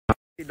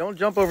Don't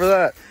jump over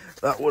that.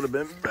 That would have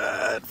been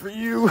bad for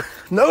you.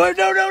 No.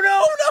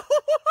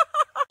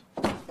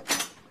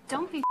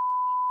 Don't be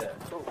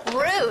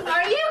rude.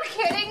 Are you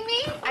kidding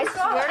me? I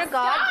swear to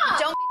God,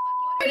 don't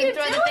be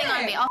throw the thing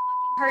on me. I'll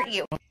hurt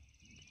you.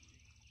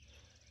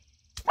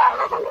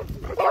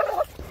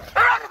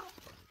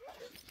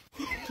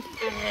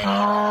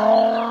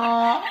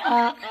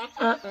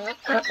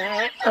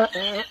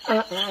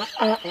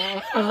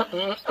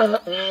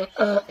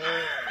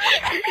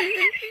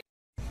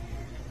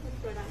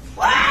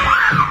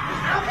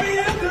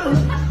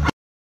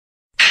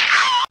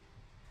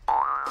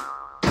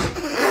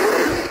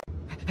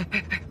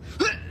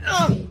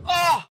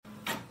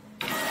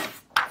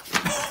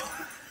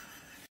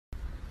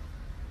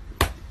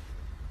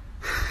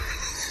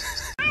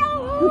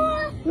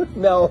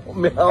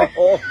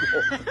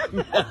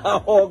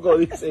 Meahogo,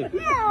 dice.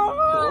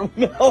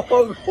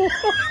 Meahogo.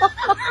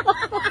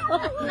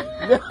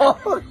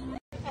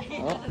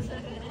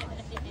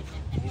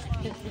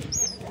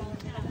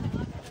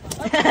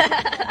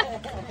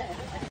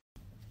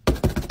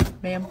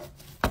 Ma'am.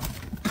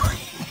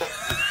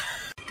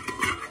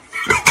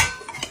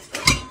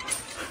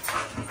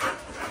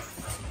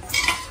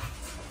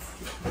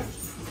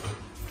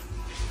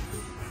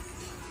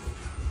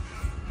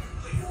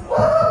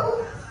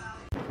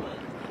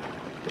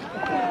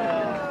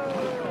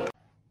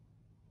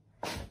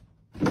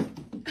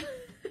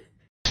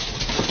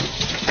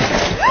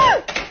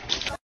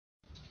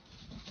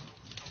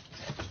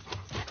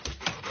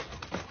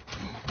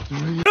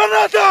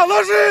 Granata!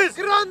 Ложись!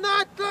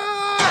 Граната!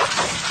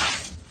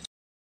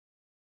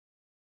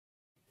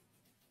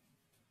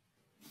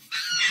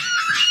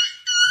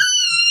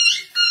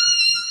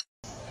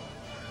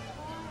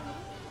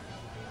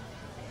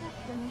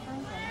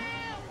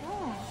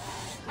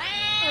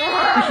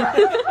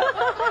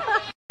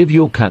 Give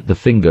your cat the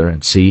finger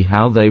and see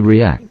how they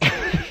react. Thank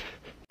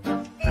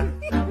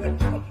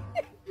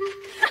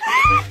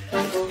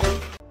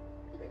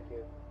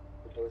you.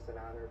 It was an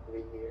honor to be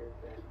here,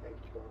 and thank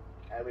you for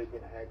everything.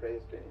 I had a great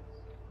experience.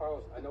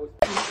 Carlos, I know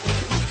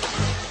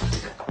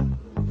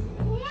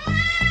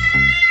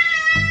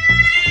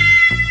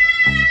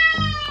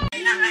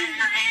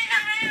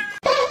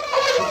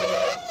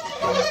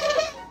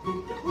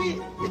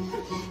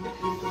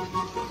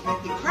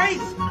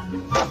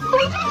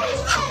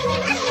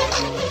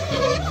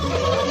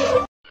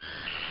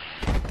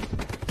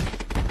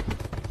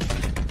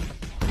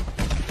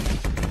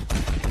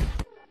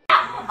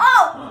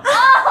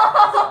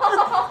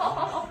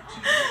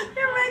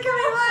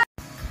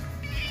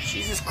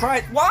Jesus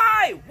Christ,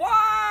 why?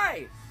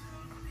 Why?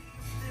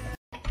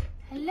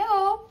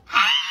 Hello?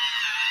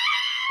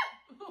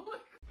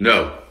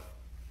 No.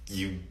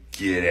 You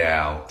get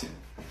out.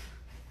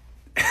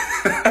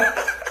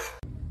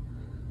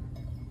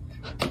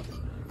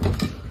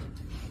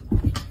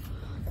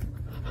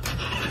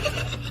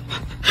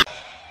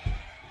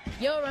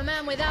 You're a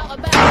man without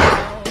a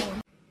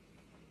backbone.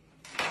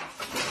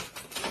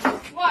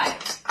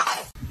 What?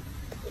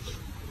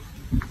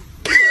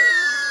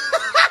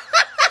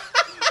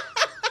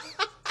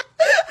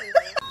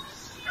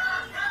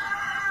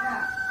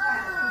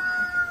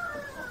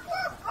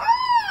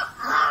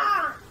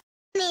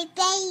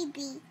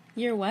 Baby.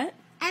 You're what?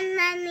 I'm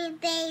mommy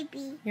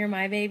baby. You're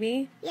my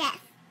baby? Yes.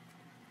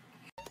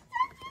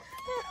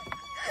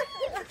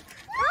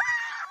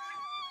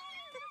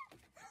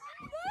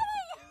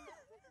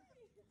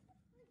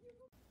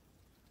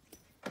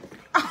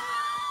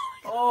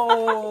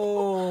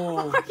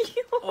 Oh. Are you okay?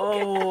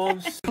 Oh,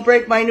 don't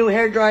break my new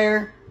hair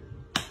dryer.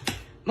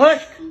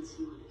 Mush.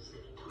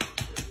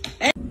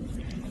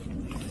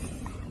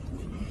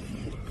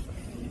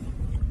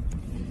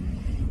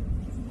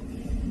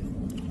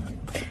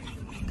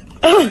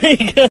 Oh my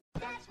God.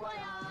 That's why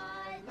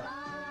I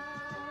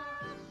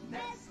love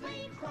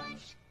Nestle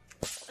Crunch.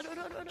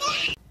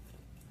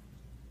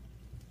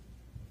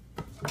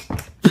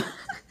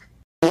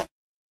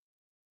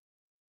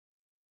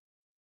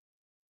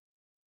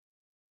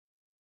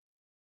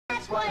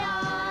 That's why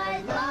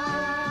I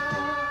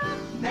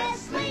love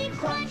Nestle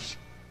Crunch.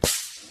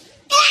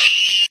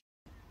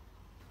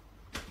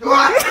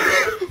 What?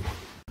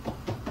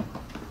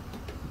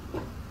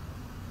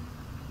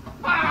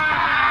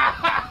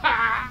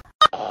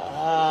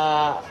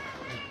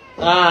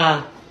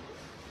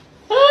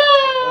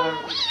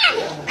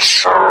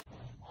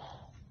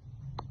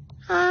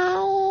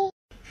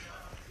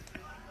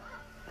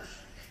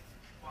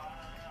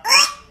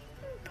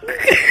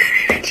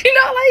 Do you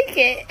not like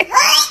it?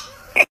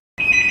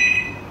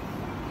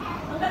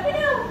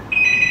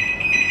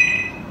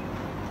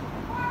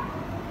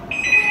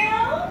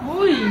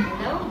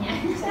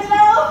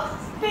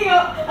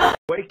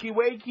 Wakey,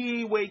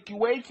 wakey, wakey,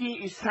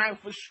 wakey, it's time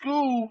for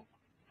school.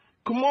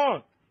 Come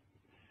on.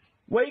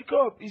 Wake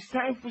up, it's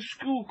time for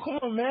school. Come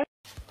on, man.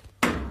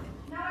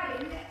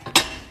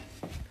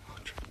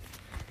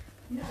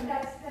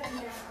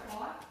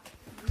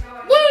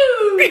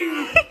 Woo!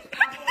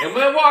 And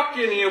we're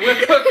walking here,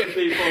 we're cooking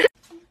people.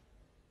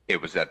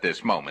 It was at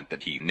this moment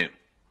that he knew.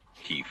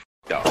 He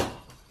f***ed up.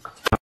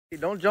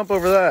 Don't jump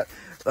over that.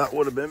 That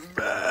would have been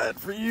bad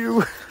for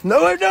you.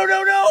 No, no, no,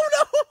 no, no!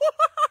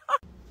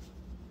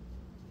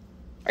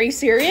 Are you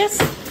serious?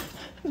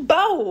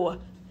 Bo!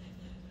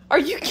 Are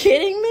you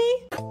kidding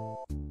me?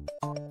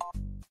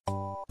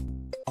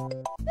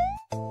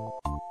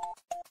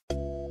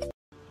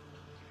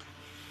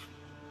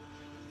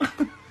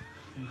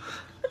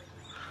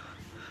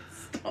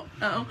 Stop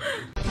now.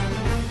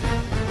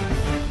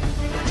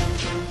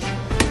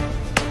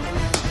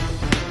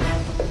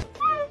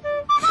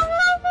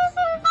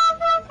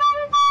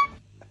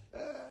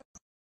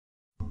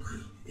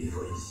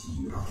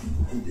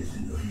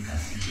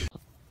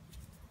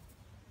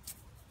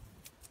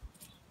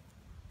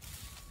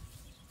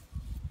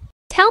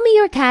 Tell me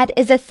your cat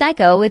is a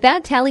psycho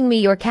without telling me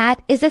your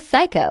cat is a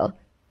psycho.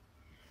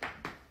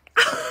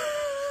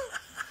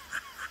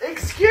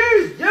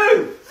 Excuse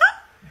you!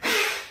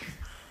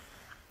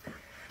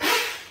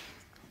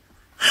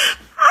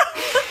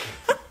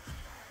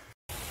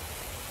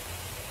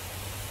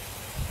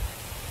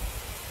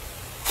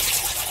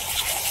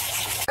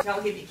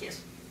 I'll give you a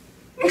kiss.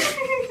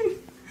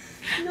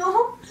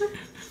 No.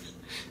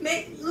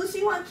 Make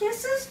Lucy want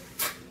kisses?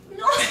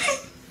 No.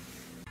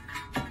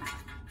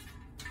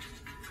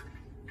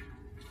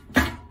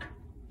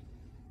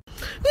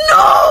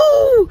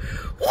 No!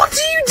 What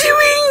are you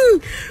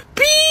doing?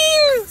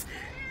 Beans!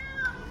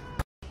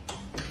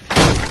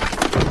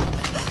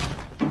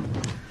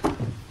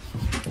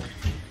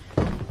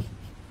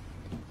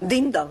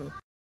 Ding dong.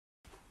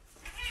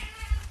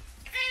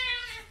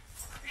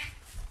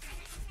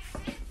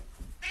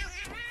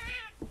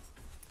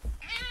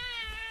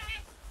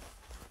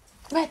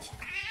 What?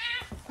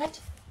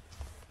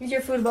 Is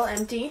your food bowl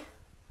empty?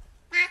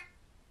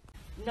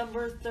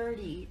 Number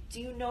 30. Do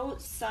you know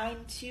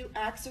sine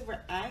 2x over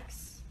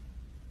x?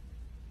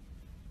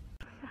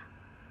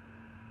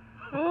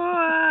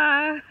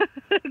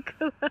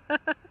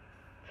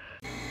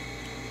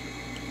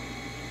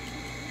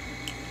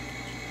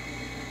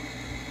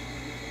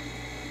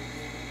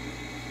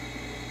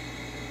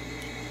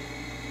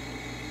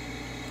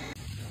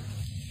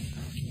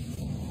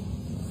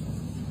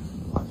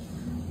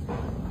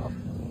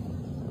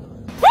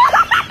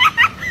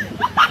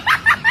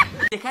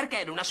 Dejar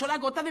caer una sola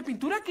gota de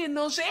pintura que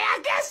no sea.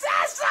 ¿Qué es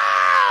eso?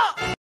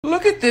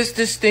 Look at this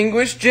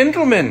distinguished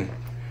gentleman.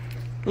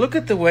 Look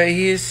at the way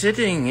he is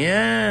sitting.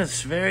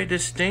 Yes, very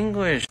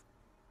distinguished.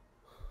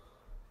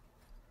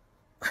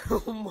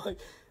 Oh my,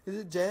 is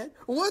it dead?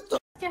 What the?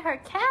 Get her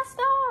cast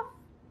off.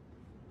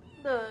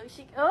 Look,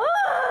 she. Oh,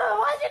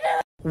 why'd you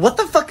do? What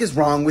the fuck is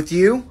wrong with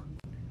you?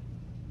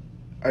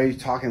 Are you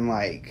talking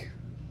like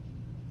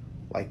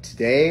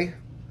today,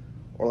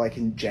 or like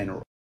in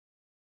general?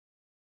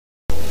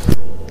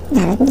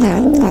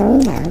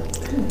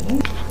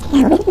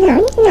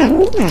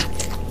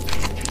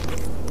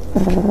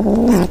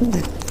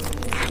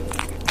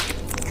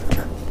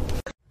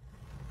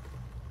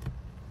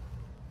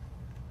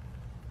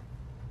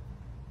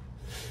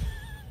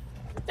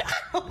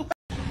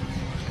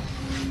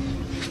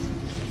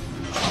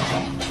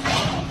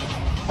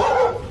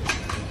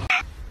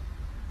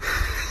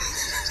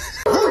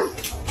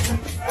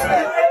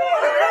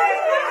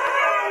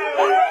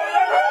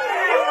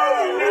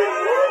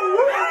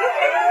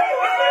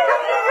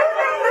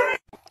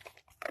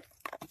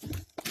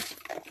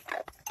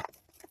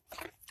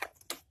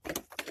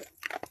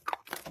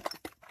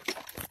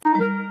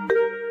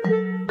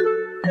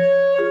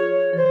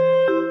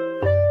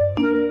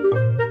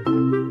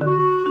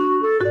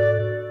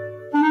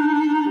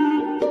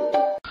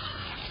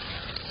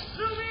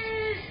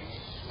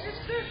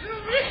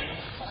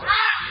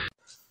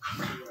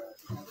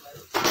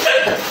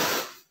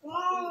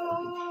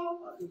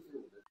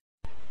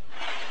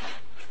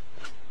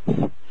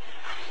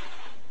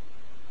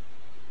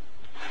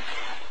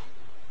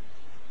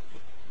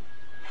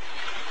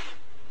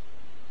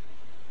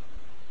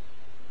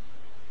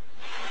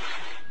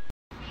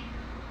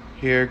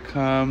 Here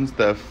comes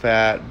the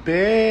fat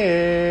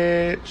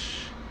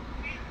bitch.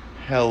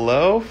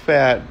 Hello,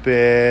 fat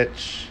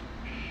bitch.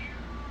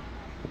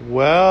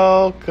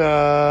 Welcome.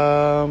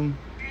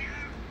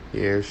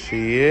 Here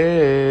she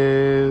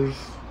is.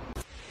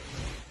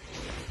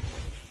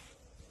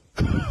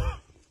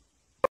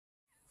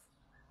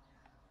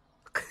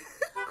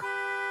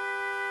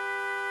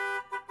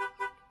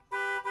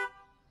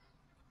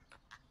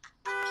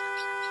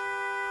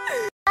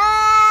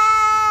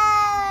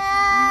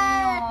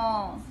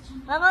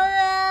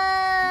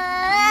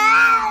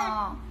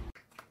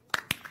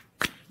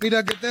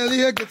 Mira que te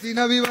dije que si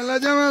no viva la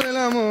llama del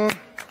amor,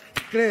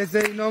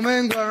 crece y no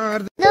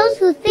menguar. Those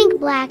who think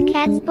black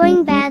cats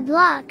bring bad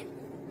luck.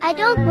 I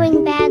don't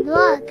bring bad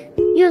luck.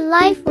 Your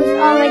life was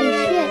already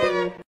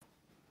shit.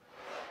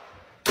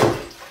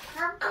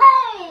 Oh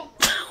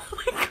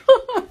my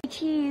god.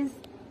 Cheese.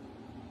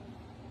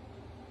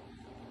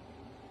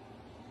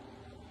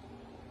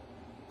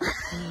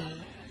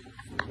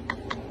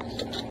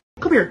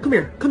 Come here.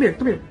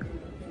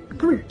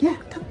 Yeah,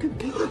 come.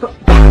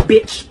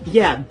 Bitch.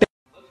 Yeah.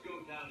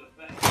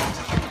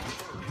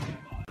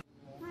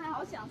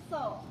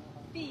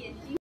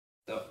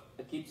 So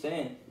I keep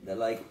saying that,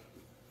 like,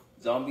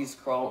 zombies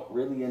crawl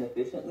really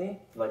inefficiently.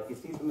 Like you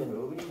see them in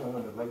movies and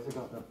when their legs are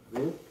going like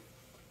this.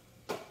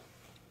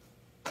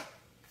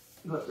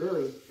 But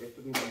really, they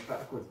should be going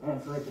backwards,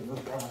 man, so they can move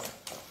fast.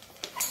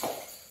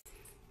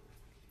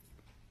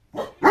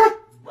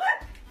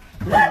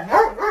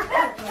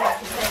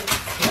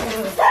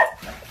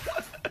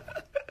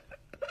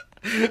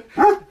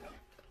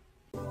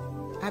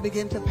 I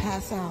began to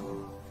pass out.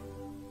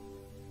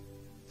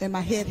 Then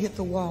my head hit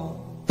the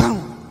wall.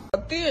 Boom!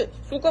 Ты,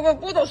 сука,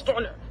 попутал, что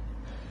ли?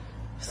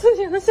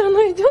 Смотри, она все равно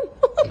идет.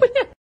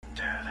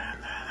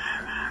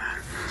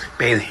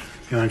 Bailey,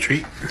 you want a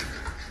treat?